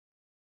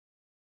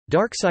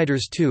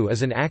Darksiders II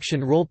is an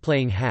action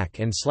role-playing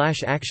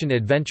hack-and-slash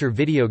action-adventure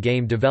video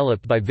game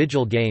developed by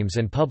Vigil Games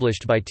and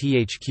published by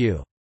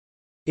THQ.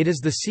 It is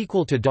the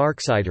sequel to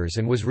Darksiders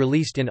and was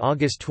released in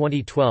August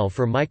 2012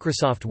 for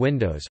Microsoft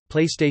Windows,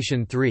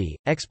 PlayStation 3,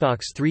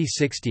 Xbox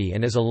 360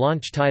 and as a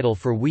launch title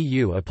for Wii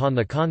U upon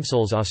the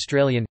console's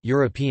Australian,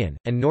 European,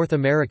 and North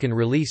American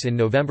release in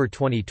November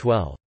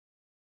 2012.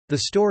 The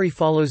story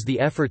follows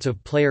the efforts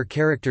of player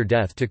character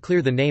Death to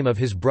clear the name of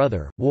his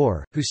brother,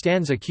 War, who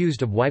stands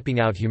accused of wiping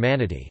out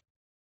humanity.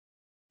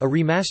 A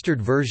remastered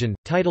version,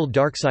 titled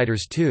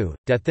Darksiders II,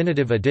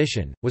 Definitive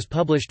Edition, was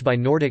published by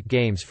Nordic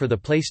Games for the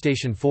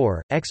PlayStation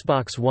 4,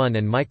 Xbox One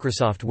and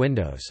Microsoft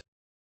Windows.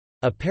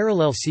 A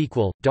parallel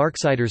sequel,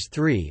 Darksiders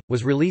III,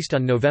 was released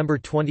on November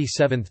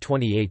 27,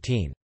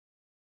 2018.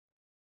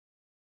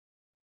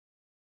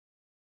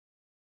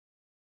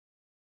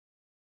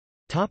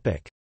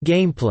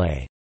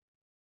 Gameplay.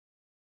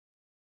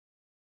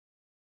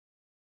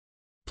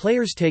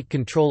 Players take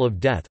control of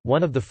Death,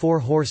 one of the four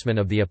horsemen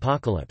of the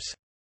apocalypse.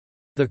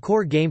 The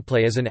core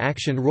gameplay is an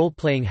action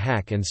role-playing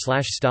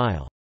hack-and-slash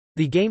style.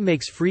 The game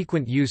makes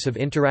frequent use of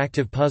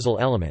interactive puzzle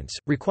elements,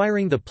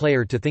 requiring the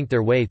player to think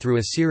their way through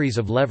a series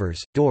of levers,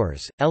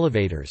 doors,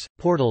 elevators,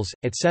 portals,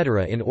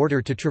 etc. in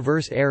order to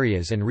traverse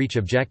areas and reach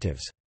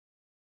objectives.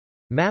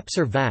 Maps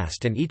are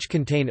vast and each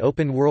contain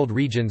open-world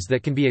regions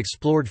that can be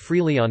explored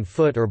freely on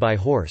foot or by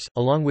horse,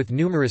 along with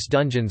numerous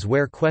dungeons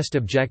where quest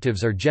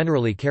objectives are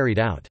generally carried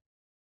out.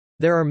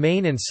 There are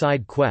main and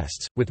side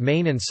quests, with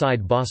main and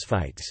side boss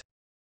fights.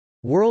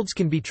 Worlds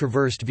can be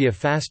traversed via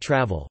fast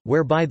travel,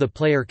 whereby the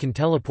player can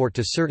teleport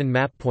to certain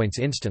map points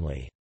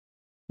instantly.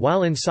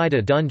 While inside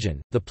a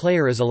dungeon, the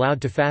player is allowed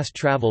to fast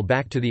travel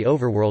back to the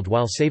overworld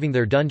while saving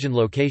their dungeon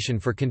location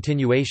for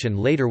continuation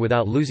later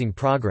without losing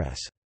progress.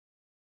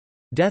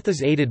 Death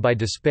is aided by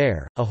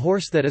Despair, a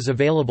horse that is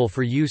available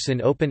for use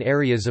in open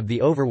areas of the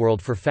overworld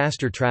for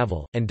faster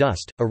travel, and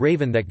Dust, a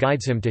raven that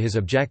guides him to his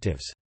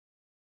objectives.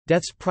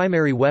 Death's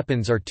primary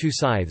weapons are two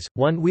scythes,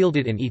 one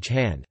wielded in each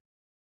hand.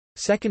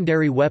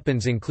 Secondary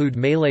weapons include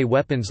melee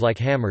weapons like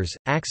hammers,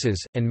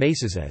 axes, and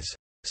maces as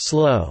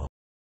slow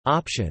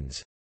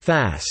options.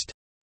 Fast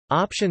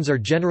options are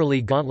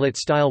generally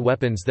gauntlet-style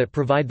weapons that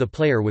provide the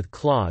player with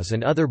claws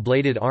and other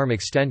bladed arm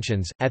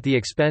extensions, at the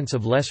expense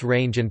of less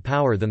range and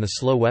power than the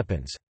slow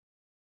weapons.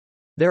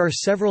 There are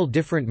several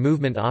different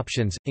movement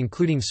options,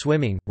 including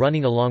swimming,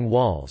 running along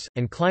walls,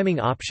 and climbing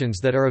options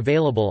that are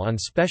available on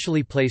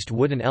specially placed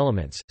wooden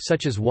elements,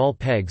 such as wall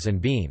pegs and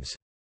beams.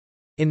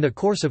 In the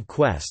course of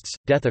quests,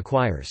 Death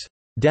acquires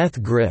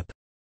Death Grip,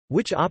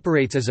 which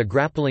operates as a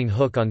grappling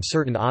hook on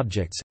certain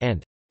objects,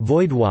 and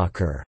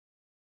Voidwalker.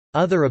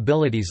 Other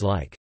abilities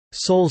like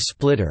Soul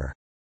Splitter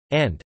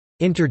and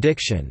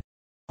Interdiction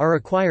are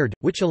acquired,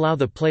 which allow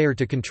the player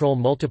to control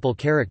multiple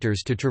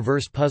characters to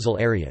traverse puzzle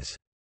areas.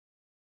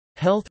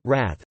 Health,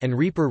 Wrath, and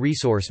Reaper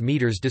resource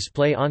meters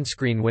display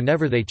on-screen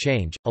whenever they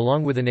change,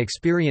 along with an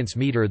experience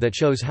meter that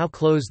shows how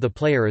close the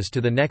player is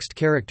to the next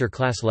character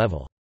class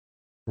level.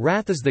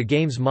 Wrath is the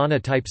game's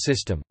mana-type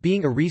system,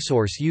 being a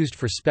resource used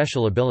for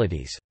special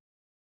abilities.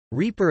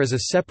 Reaper is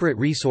a separate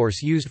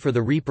resource used for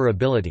the Reaper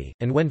ability,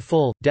 and when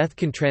full, Death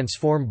can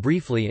transform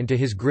briefly into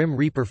his Grim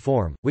Reaper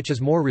form, which is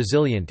more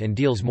resilient and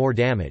deals more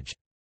damage.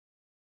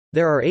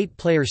 There are 8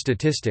 player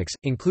statistics,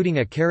 including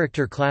a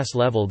character class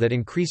level that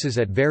increases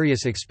at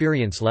various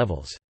experience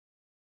levels.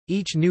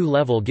 Each new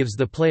level gives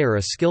the player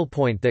a skill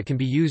point that can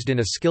be used in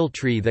a skill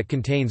tree that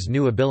contains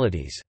new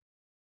abilities.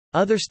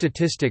 Other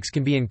statistics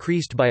can be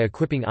increased by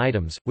equipping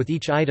items, with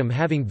each item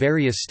having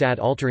various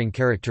stat-altering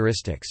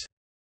characteristics.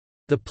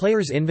 The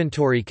player's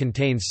inventory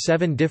contains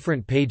 7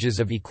 different pages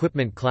of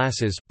equipment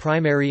classes,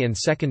 primary and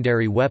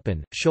secondary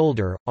weapon,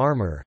 shoulder,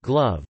 armor,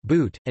 glove,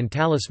 boot, and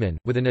talisman,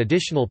 with an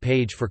additional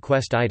page for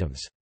quest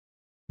items.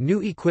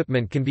 New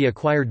equipment can be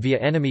acquired via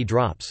enemy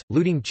drops,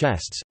 looting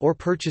chests, or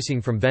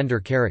purchasing from vendor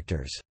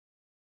characters.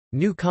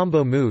 New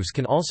combo moves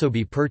can also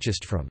be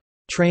purchased from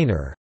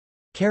trainer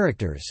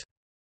characters.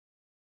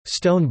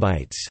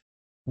 Stonebites,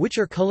 which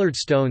are colored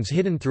stones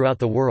hidden throughout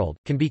the world,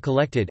 can be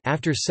collected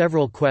after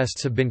several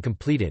quests have been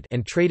completed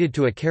and traded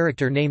to a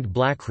character named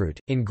Blackroot,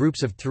 in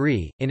groups of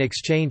 3, in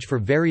exchange for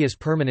various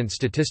permanent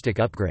statistic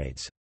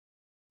upgrades.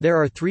 There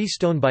are 3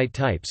 stonebite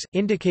types,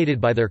 indicated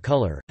by their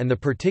color, and the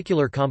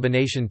particular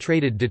combination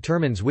traded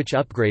determines which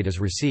upgrade is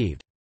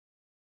received.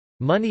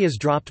 Money is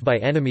dropped by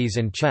enemies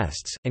and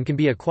chests, and can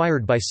be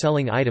acquired by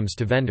selling items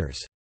to vendors.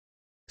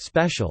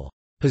 Special,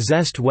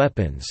 possessed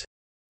weapons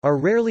are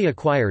rarely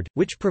acquired,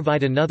 which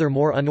provide another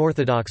more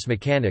unorthodox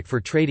mechanic for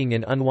trading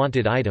in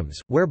unwanted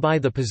items, whereby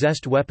the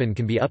possessed weapon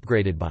can be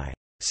upgraded by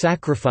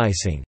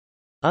sacrificing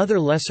other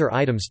lesser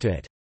items to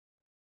it.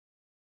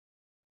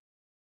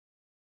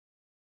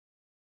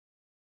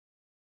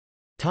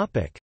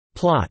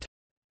 Plot.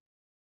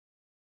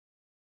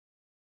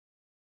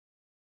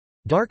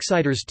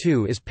 Darksiders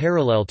II is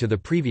parallel to the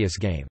previous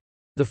game.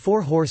 The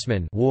four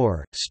horsemen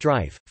War,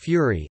 Strife,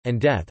 Fury, and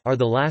Death are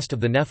the last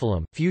of the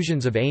Nephilim,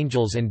 fusions of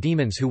angels and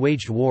demons who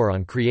waged war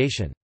on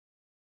creation.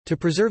 To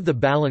preserve the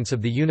balance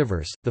of the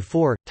universe, the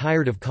Four,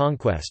 tired of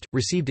conquest,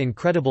 received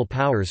incredible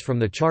powers from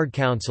the Charred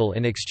Council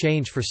in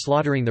exchange for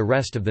slaughtering the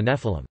rest of the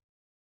Nephilim.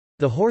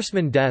 The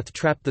horseman Death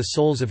trapped the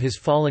souls of his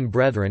fallen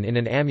brethren in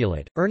an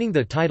amulet, earning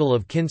the title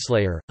of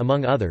Kinslayer,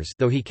 among others,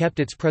 though he kept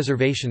its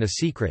preservation a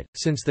secret,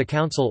 since the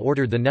council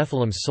ordered the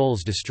Nephilim's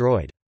souls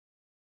destroyed.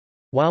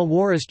 While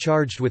War is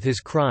charged with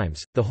his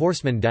crimes, the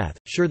horseman Death,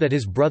 sure that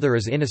his brother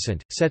is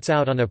innocent, sets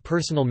out on a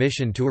personal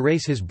mission to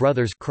erase his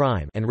brother's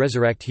crime and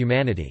resurrect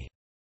humanity.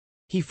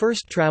 He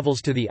first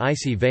travels to the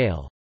Icy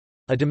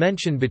Vale—a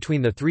dimension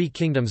between the three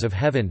kingdoms of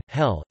heaven,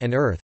 hell, and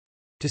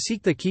earth—to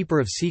seek the Keeper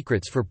of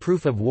Secrets for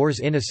proof of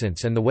War's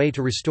innocence and the way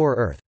to restore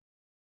Earth.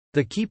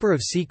 The Keeper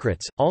of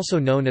Secrets, also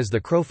known as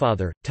the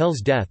Crowfather,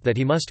 tells Death that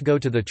he must go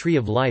to the Tree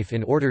of Life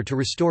in order to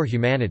restore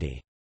humanity.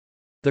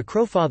 The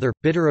Crowfather,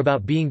 bitter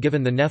about being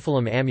given the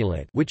Nephilim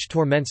amulet which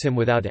torments him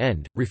without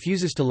end,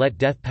 refuses to let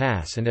Death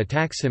pass and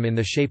attacks him in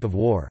the shape of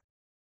War.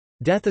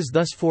 Death is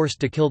thus forced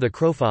to kill the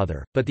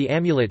Crowfather, but the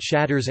amulet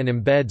shatters and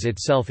embeds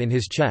itself in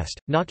his chest,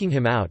 knocking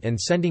him out and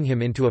sending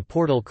him into a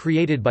portal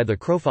created by the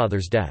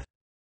Crowfather's death.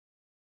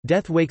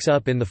 Death wakes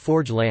up in the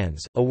Forge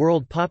Lands, a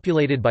world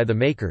populated by the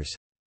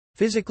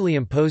Makers—physically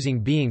imposing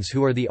beings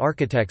who are the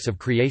architects of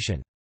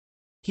creation.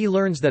 He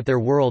learns that their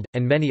world,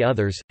 and many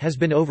others, has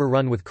been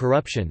overrun with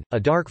corruption, a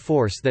dark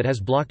force that has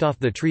blocked off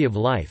the Tree of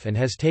Life and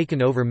has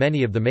taken over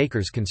many of the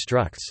Makers'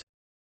 constructs.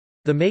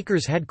 The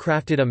Makers had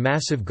crafted a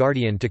massive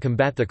guardian to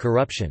combat the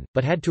corruption,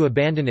 but had to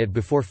abandon it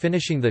before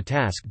finishing the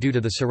task due to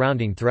the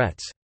surrounding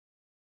threats.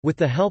 With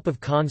the help of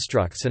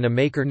constructs and a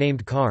maker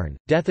named Karn,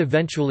 Death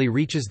eventually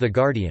reaches the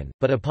guardian,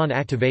 but upon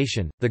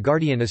activation, the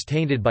guardian is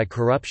tainted by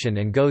corruption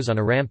and goes on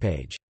a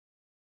rampage.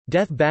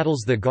 Death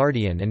battles the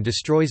Guardian and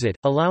destroys it,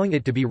 allowing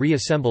it to be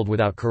reassembled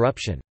without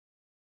corruption.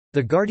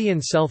 The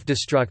Guardian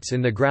self-destructs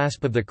in the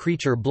grasp of the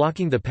creature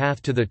blocking the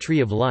path to the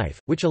Tree of Life,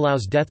 which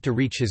allows Death to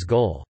reach his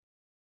goal.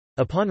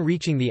 Upon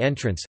reaching the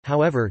entrance,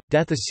 however,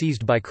 Death is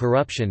seized by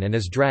corruption and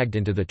is dragged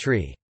into the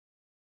tree.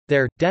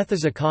 There, Death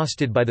is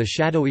accosted by the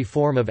shadowy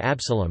form of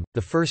Absalom,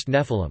 the first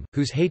Nephilim,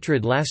 whose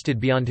hatred lasted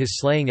beyond his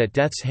slaying at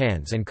Death's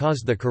hands and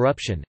caused the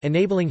corruption,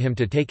 enabling him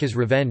to take his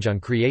revenge on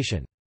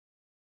creation.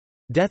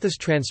 Death is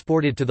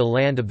transported to the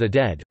land of the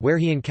dead, where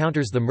he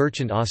encounters the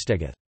merchant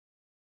Ostegith.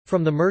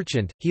 From the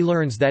merchant, he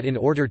learns that in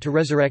order to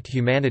resurrect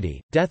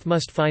humanity, Death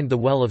must find the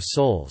Well of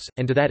Souls,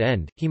 and to that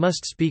end, he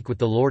must speak with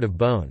the Lord of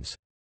Bones.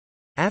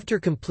 After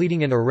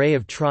completing an array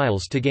of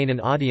trials to gain an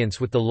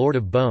audience with the Lord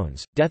of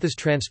Bones, Death is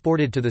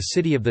transported to the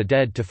City of the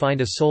Dead to find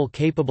a soul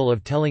capable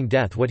of telling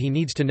Death what he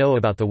needs to know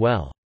about the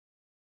well.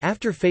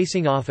 After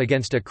facing off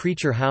against a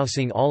creature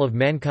housing all of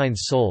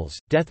mankind's souls,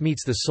 Death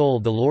meets the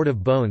soul the Lord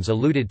of Bones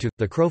alluded to,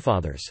 the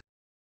Crowfathers.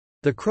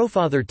 The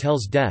Crowfather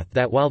tells Death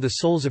that while the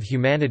souls of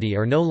humanity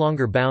are no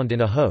longer bound in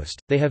a host,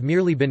 they have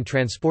merely been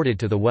transported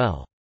to the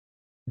well.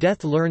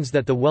 Death learns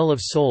that the Well of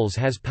Souls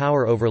has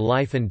power over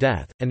life and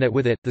death, and that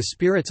with it, the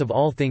spirits of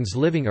all things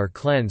living are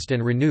cleansed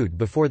and renewed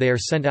before they are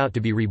sent out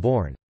to be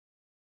reborn.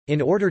 In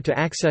order to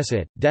access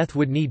it, Death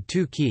would need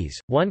two keys,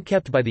 one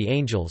kept by the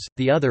angels,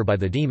 the other by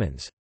the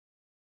demons.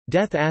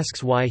 Death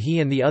asks why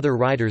he and the other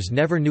riders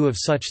never knew of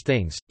such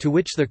things, to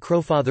which the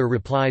Crowfather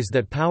replies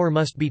that power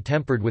must be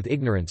tempered with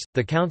ignorance.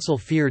 The council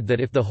feared that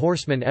if the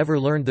horsemen ever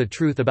learned the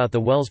truth about the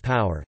well's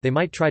power, they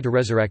might try to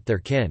resurrect their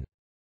kin.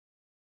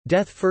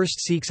 Death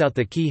first seeks out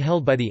the key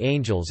held by the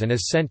angels and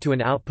is sent to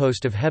an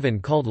outpost of heaven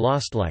called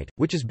Lostlight,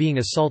 which is being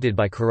assaulted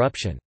by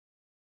corruption.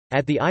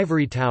 At the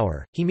Ivory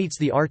Tower, he meets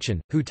the Archon,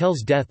 who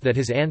tells Death that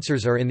his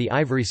answers are in the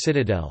Ivory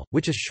Citadel,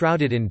 which is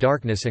shrouded in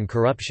darkness and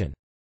corruption.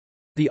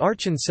 The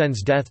Archon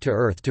sends Death to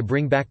Earth to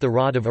bring back the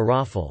Rod of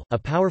Araphel, a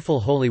powerful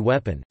holy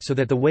weapon, so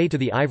that the way to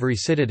the Ivory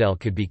Citadel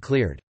could be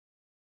cleared.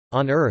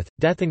 On Earth,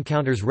 Death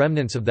encounters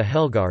remnants of the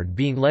Hellguard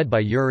being led by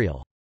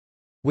Uriel.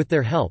 With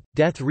their help,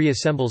 Death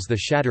reassembles the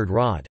shattered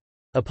rod.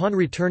 Upon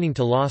returning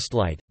to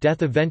Lostlight,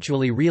 Death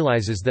eventually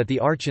realizes that the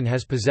Archon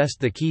has possessed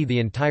the key the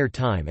entire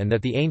time and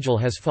that the angel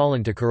has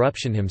fallen to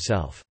corruption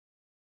himself.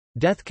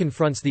 Death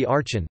confronts the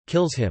Archon,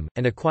 kills him,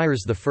 and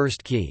acquires the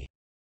first key.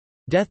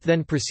 Death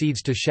then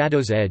proceeds to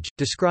Shadow's Edge,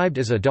 described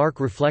as a dark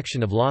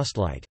reflection of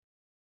Lostlight.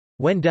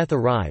 When Death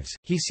arrives,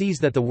 he sees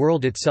that the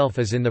world itself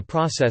is in the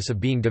process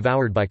of being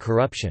devoured by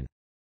corruption.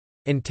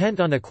 Intent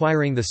on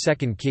acquiring the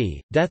second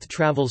key, Death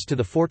travels to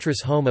the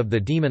fortress home of the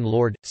demon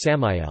lord,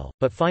 Samael,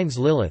 but finds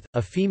Lilith,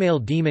 a female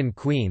demon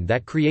queen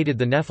that created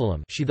the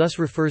Nephilim. She thus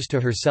refers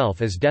to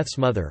herself as Death's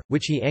mother,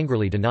 which he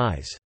angrily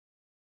denies.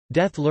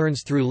 Death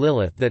learns through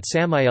Lilith that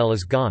Samael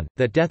is gone,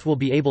 that Death will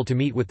be able to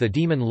meet with the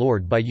demon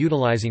lord by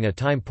utilizing a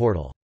time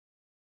portal.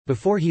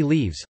 Before he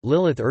leaves,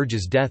 Lilith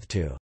urges Death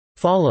to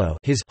follow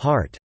his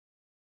heart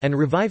and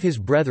revive his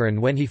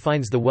brethren when he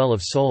finds the Well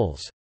of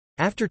Souls.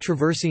 After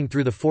traversing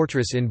through the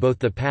fortress in both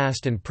the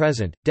past and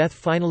present, Death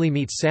finally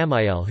meets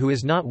Samael, who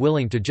is not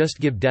willing to just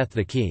give Death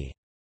the key.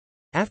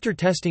 After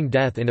testing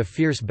Death in a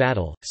fierce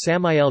battle,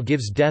 Samael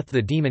gives Death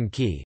the demon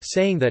key,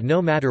 saying that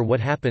no matter what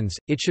happens,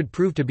 it should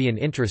prove to be an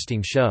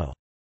interesting show.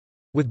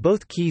 With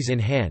both keys in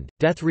hand,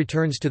 Death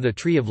returns to the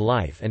Tree of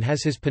Life and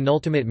has his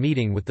penultimate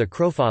meeting with the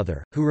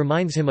Crowfather, who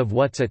reminds him of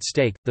what's at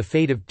stake, the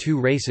fate of two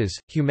races,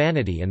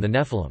 humanity and the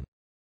Nephilim.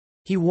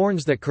 He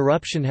warns that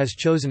corruption has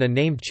chosen a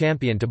named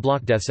champion to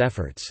block Death's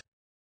efforts.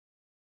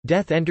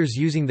 Death enters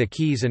using the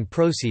keys and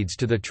proceeds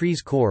to the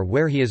tree's core,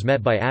 where he is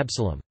met by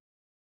Absalom.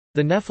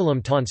 The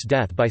Nephilim taunts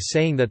Death by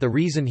saying that the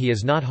reason he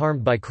is not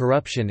harmed by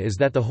corruption is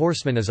that the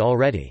horseman is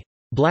already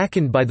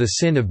blackened by the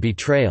sin of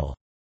betrayal.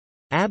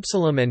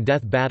 Absalom and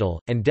Death battle,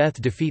 and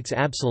Death defeats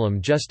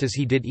Absalom just as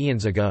he did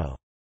eons ago.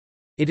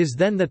 It is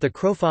then that the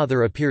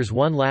Crowfather appears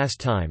one last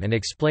time and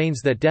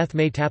explains that Death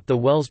may tap the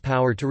well's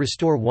power to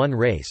restore one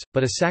race,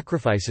 but a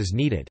sacrifice is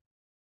needed.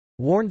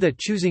 Warned that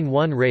choosing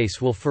one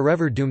race will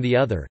forever doom the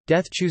other,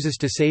 Death chooses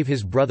to save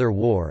his brother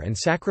War and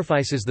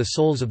sacrifices the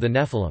souls of the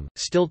Nephilim,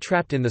 still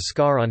trapped in the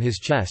scar on his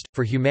chest,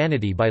 for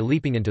humanity by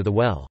leaping into the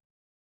well.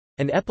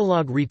 An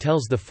epilogue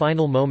retells the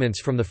final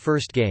moments from the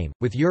first game,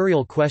 with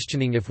Uriel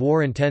questioning if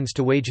War intends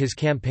to wage his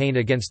campaign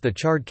against the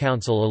Charred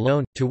Council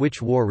alone, to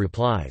which War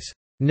replies,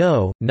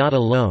 "No, not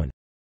alone."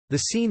 The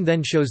scene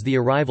then shows the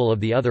arrival of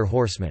the other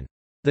horsemen.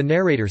 The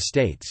narrator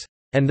states,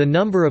 "And the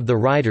number of the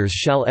riders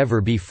shall ever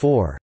be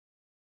 4.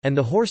 And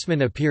the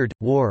horsemen appeared,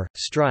 War,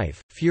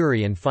 Strife,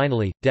 Fury and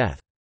finally, Death."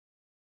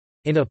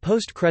 In a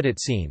post-credit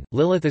scene,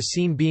 Lilith is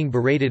seen being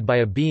berated by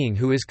a being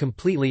who is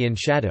completely in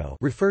shadow,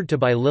 referred to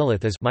by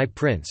Lilith as "my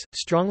prince,"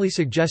 strongly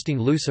suggesting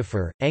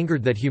Lucifer,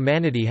 angered that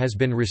humanity has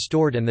been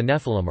restored and the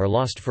Nephilim are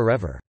lost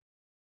forever.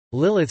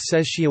 Lilith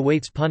says she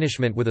awaits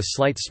punishment with a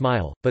slight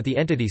smile, but the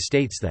entity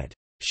states that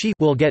she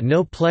will get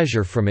no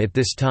pleasure from it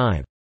this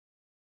time.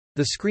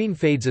 The screen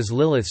fades as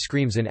Lilith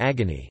screams in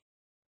agony.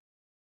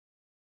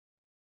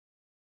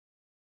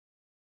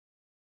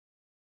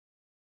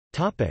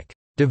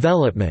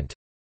 Development.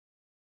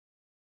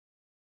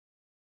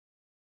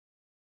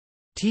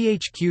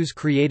 THQ's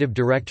creative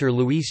director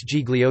Luis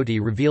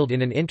Gigliotti revealed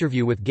in an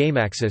interview with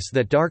GameAxis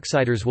that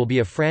Darksiders will be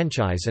a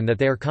franchise and that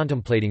they are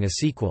contemplating a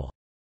sequel.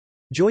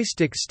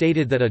 Joystick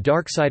stated that a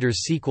Darksiders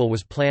sequel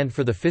was planned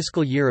for the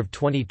fiscal year of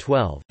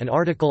 2012. An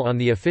article on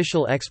the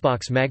official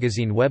Xbox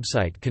Magazine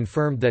website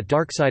confirmed that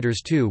Darksiders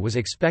II was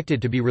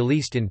expected to be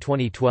released in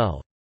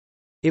 2012.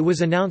 It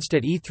was announced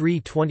at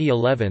E3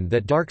 2011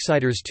 that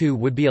Darksiders II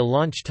would be a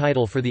launch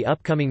title for the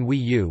upcoming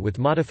Wii U with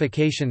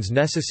modifications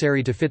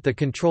necessary to fit the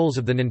controls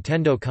of the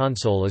Nintendo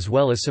console as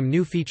well as some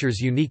new features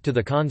unique to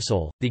the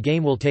console. The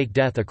game will take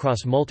Death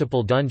across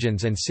multiple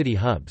dungeons and city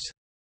hubs.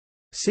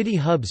 City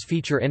hubs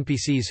feature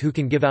NPCs who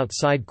can give out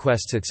side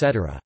quests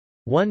etc.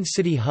 One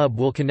city hub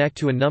will connect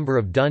to a number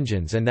of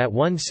dungeons and that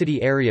one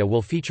city area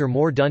will feature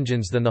more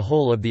dungeons than the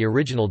whole of the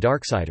original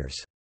Darksiders.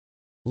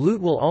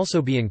 Loot will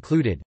also be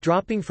included,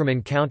 dropping from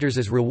encounters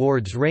as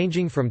rewards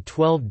ranging from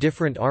 12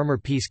 different armor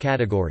piece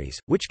categories,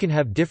 which can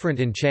have different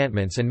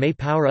enchantments and may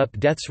power up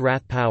Death's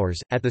Wrath powers.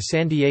 At the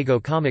San Diego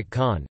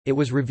Comic-Con, it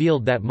was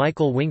revealed that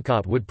Michael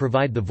Wincott would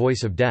provide the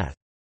voice of Death.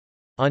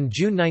 On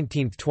June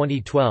 19,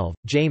 2012,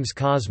 James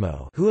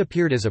Cosmo, who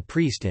appeared as a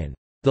priest in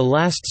The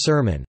Last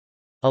Sermon,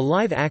 a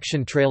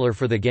live-action trailer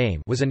for the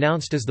game, was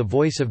announced as the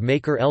voice of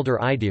Maker Elder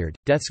Idiard,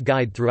 Death's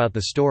guide throughout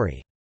the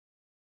story.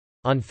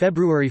 On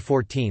February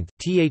 14,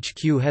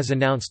 THQ has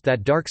announced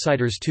that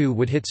Darksiders II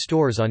would hit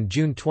stores on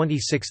June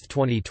 26,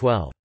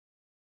 2012.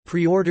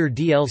 Pre-order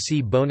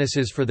DLC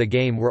bonuses for the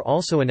game were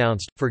also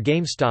announced, for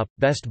GameStop,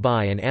 Best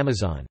Buy and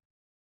Amazon.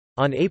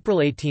 On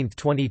April 18,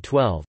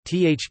 2012,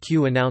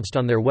 THQ announced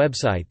on their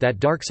website that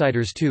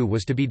Darksiders II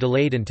was to be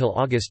delayed until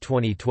August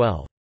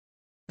 2012.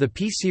 The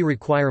PC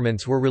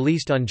requirements were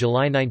released on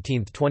July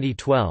 19,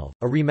 2012.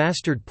 A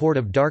remastered port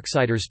of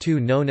Darksiders II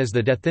known as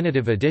the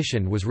Definitive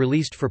Edition was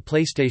released for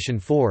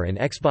PlayStation 4 and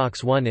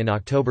Xbox One in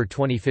October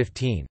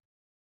 2015.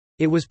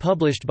 It was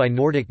published by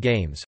Nordic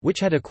Games,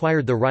 which had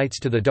acquired the rights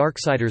to the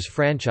Darksiders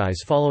franchise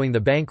following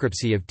the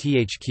bankruptcy of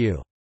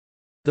THQ.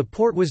 The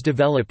port was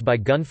developed by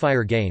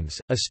Gunfire Games,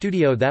 a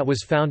studio that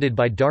was founded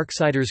by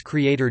Darksiders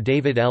creator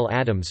David L.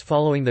 Adams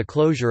following the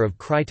closure of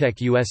Crytek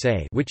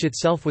USA, which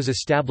itself was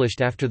established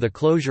after the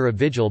closure of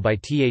Vigil by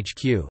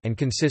THQ and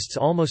consists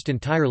almost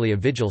entirely of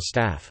Vigil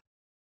staff.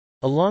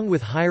 Along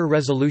with higher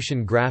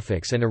resolution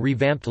graphics and a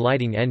revamped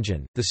lighting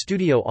engine, the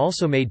studio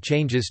also made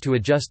changes to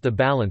adjust the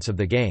balance of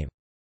the game.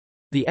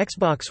 The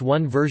Xbox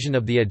One version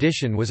of the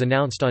edition was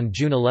announced on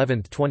June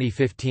 11,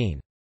 2015.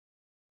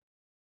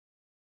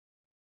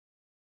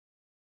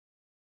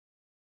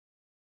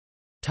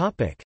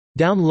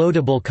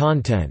 Downloadable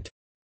content.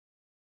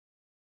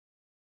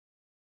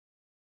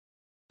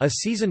 A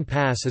season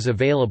pass is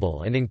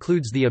available and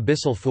includes The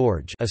Abyssal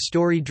Forge, a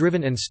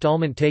story-driven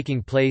installment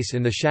taking place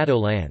in the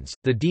Shadowlands,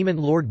 The Demon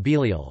Lord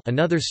Belial,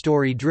 another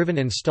story-driven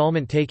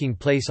installment taking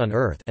place on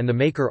Earth, and the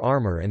Maker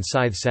Armor and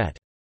Scythe set.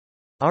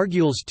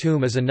 Arguel's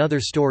Tomb is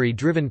another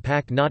story-driven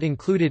pack not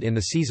included in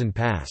the season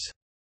pass.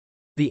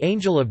 The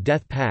Angel of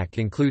Death pack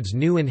includes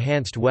new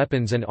enhanced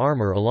weapons and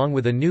armor along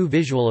with a new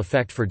visual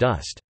effect for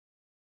Dust.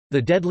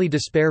 The Deadly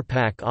Despair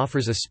pack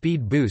offers a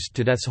speed boost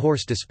to Death's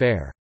Horse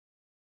Despair.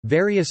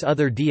 Various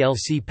other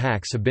DLC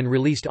packs have been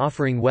released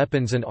offering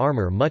weapons and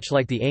armor much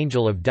like the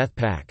Angel of Death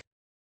pack.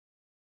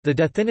 The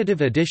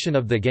definitive edition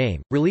of the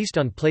game, released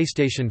on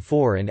PlayStation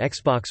 4 and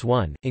Xbox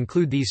One,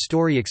 include these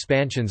story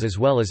expansions as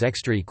well as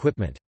extra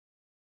equipment.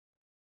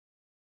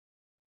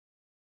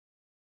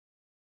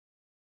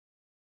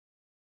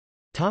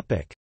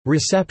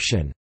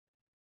 Reception.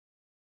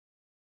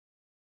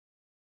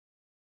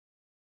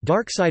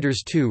 Darksiders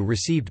II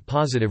received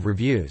positive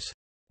reviews.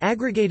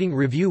 Aggregating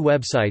review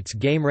websites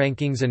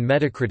GameRankings and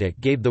Metacritic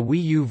gave the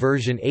Wii U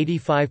version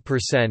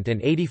 85%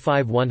 and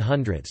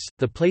 85/100ths,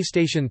 the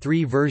PlayStation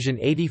 3 version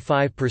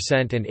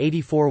 85% and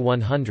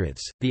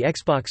 84/100ths, the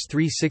Xbox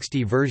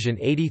 360 version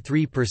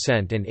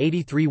 83% and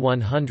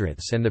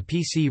 83/100ths, and the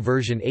PC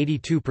version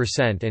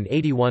 82% and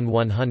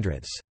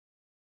 81/100ths.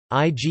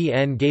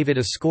 IGN gave it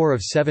a score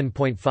of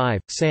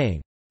 7.5,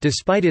 saying,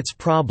 "Despite its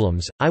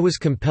problems, I was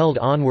compelled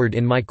onward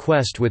in my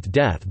quest with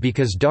death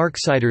because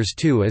Darksiders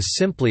II is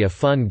simply a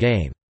fun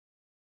game."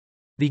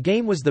 The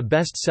game was the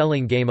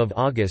best-selling game of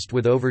August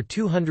with over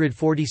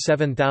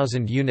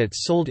 247,000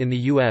 units sold in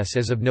the US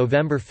as of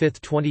November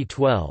 5,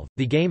 2012.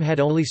 The game had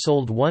only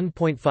sold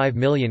 1.5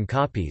 million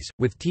copies,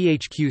 with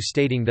THQ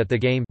stating that the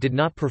game did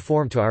not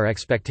perform to our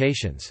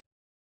expectations.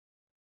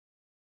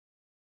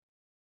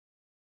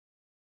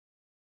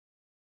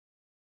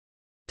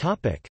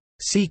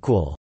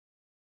 Sequel.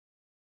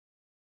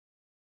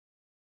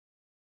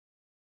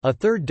 A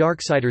third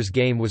Darksiders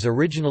game was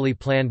originally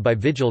planned by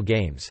Vigil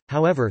Games,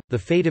 however, the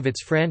fate of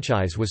its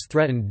franchise was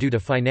threatened due to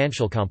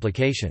financial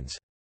complications.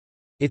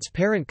 Its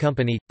parent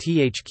company,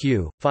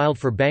 THQ, filed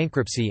for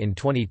bankruptcy in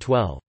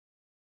 2012.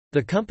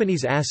 The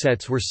company's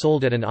assets were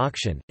sold at an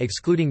auction,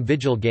 excluding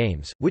Vigil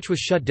Games, which was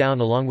shut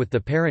down along with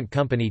the parent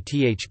company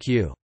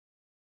THQ.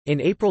 In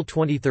April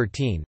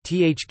 2013,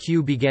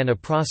 THQ began a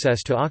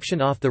process to auction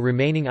off the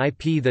remaining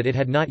IP that it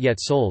had not yet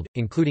sold,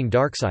 including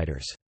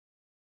Darksiders.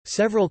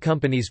 Several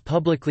companies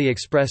publicly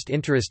expressed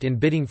interest in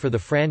bidding for the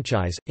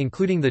franchise,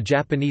 including the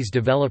Japanese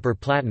developer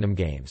Platinum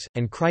Games,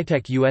 and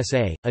Crytek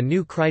USA, a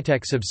new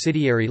Crytek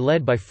subsidiary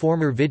led by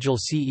former Vigil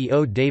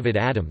CEO David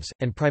Adams,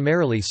 and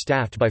primarily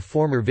staffed by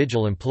former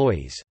Vigil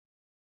employees.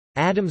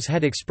 Adams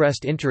had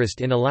expressed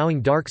interest in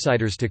allowing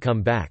Darksiders to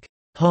come back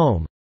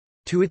home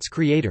to its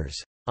creators.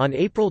 On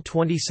April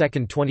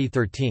 22,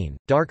 2013,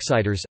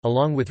 Darksiders,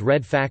 along with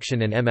Red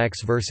Faction and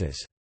MX vs.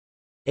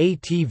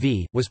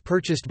 ATV, was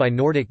purchased by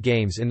Nordic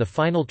Games in the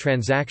final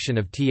transaction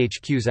of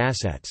THQ's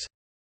assets.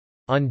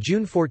 On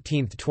June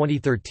 14,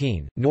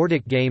 2013,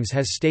 Nordic Games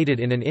has stated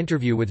in an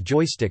interview with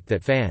Joystick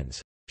that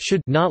fans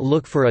should not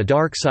look for a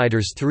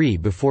Darksiders 3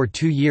 before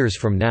 2 years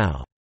from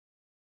now.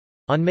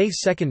 On May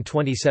 2,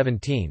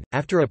 2017,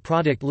 after a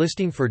product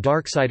listing for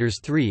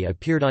Darksiders 3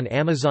 appeared on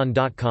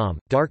Amazon.com,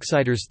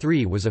 Darksiders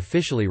 3 was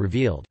officially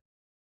revealed.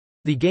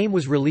 The game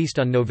was released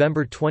on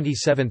November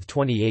 27,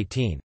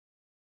 2018.